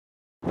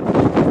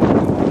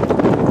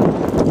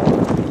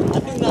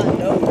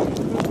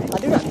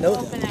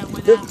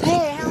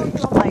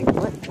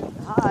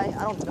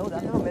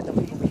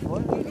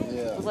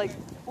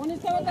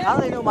How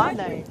do they know my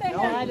name? No,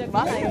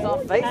 my name's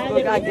on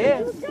Facebook, I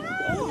guess.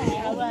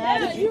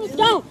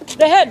 No,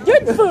 they had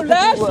good food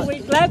last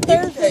week. Last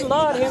Thursday,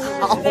 Lord, they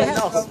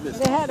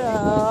had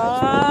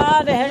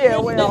yeah,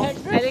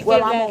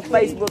 well, I'm on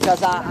Facebook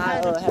because I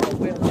have a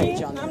web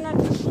page on there. I'm not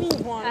the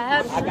clean one.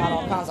 I got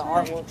all kinds of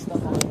artwork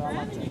stuff on there. I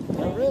like to.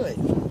 Oh, really?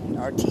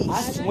 Artiste.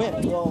 I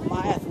swim. Well,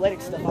 my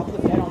athletic stuff, I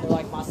put that on there,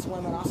 like my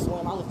swimming. I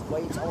swim. I lift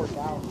weights. I work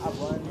out. I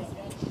run.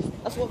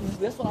 That's what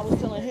I was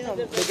telling him.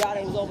 The guy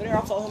that was over there,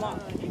 I told him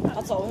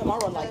I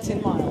run like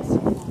 10 miles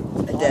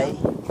a day.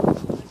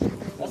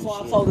 That's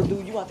why I told the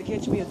dude, you have to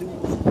catch me. A dude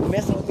was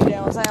messing with me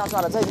downtown,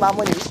 trying to take my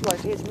money. You want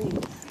to catch me?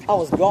 I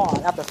was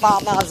gone. After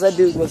 5 miles, that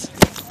dude was.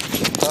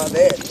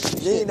 Dead.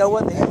 You know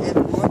what? In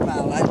 1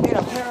 mile, in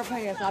a pair of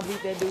pants, I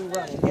beat that dude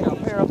running. In a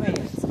pair of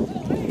pants.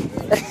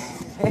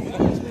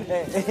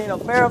 In a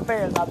pair of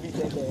pants, I beat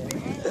that man.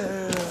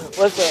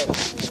 What's up?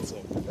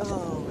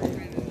 Oh man.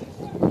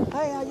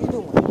 Hey, how you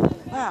doing?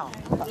 Wow.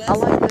 I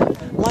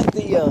like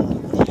the hair.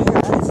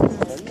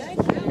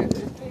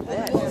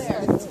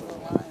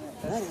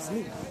 That is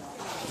me.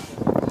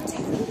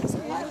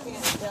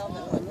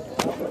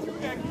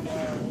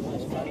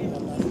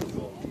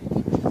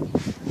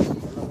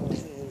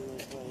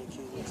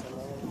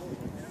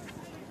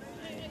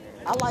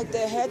 I like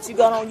that hat you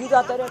got on. You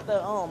got that at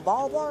the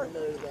ballpark?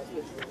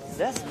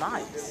 That's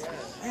nice.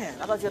 Man,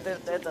 I thought you had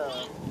that at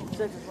the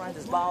Texas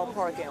Rangers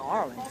ballpark in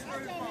Arlington.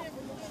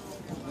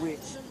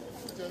 Which?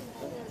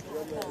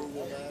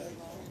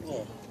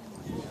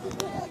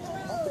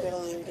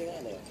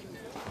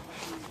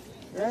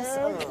 That's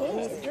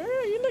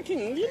girl, you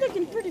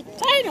looking pretty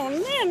tight on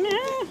that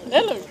now.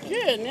 That looks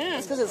good now.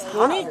 That's because it's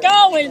hot. Monique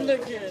always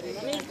look good.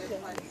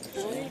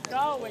 Monique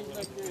always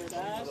look good.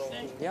 I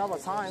say. Yeah, all the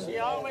time. She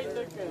always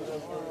look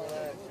good.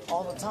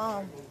 All the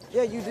time.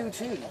 Yeah, you do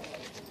too.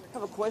 I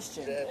have a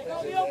question. They're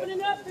gonna be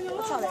opening up in a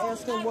I'm trying to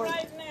ask him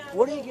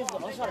what do you get?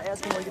 I'm trying to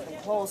ask him where he get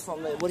them clothes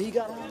from. What he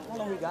got on? I don't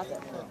know where he got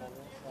that from.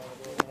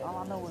 All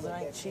I know is it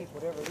ain't cheap,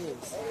 whatever it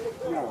is.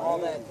 All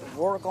that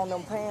work on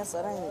them pants,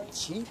 that ain't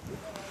cheap.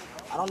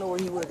 I don't know where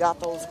he would have got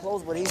those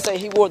clothes, but he said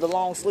he wore the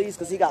long sleeves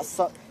because he got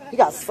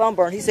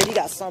sunburned. He said he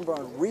got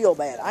sunburned real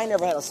bad. I ain't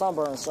never had a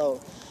sunburn,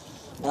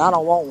 and I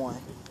don't want one.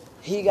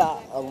 He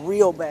got a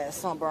real bad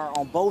sunburn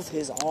on both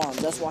his arms.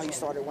 That's why he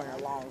started wearing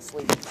long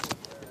sleeves.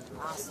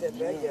 I said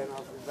that again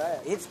off his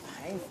back. It's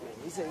painful.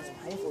 He said it's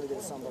painful to get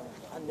a sunburn.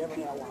 I never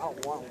had one. I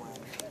don't want one.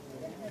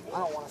 I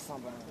don't want a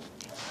sunburn.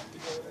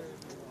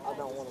 I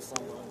don't want a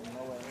sunburn.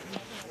 No way.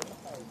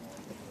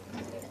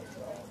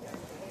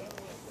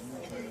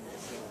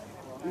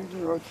 You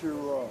can go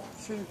to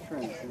City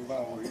Trends and buy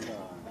what you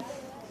got.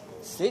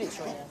 City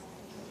Trends?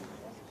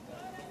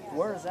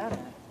 Where is that at?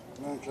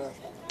 Lancaster.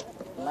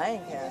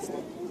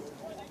 Lancaster.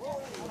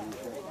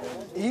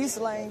 East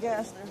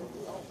Lancaster?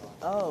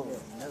 Oh,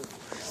 no.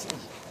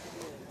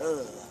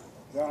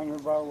 Down there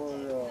by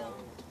where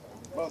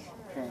bus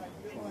came from.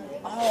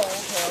 Oh,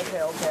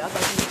 okay. I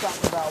thought you were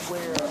talking about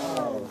where...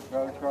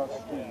 Right across the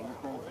street.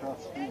 Right across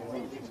the street.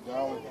 There's a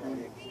Dollar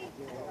Tree.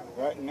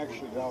 Right next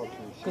to Dollar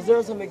Tree. Because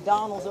there's a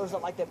McDonald's. There's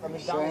like that for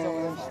McDonald's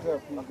over there. Same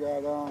stuff you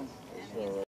got on.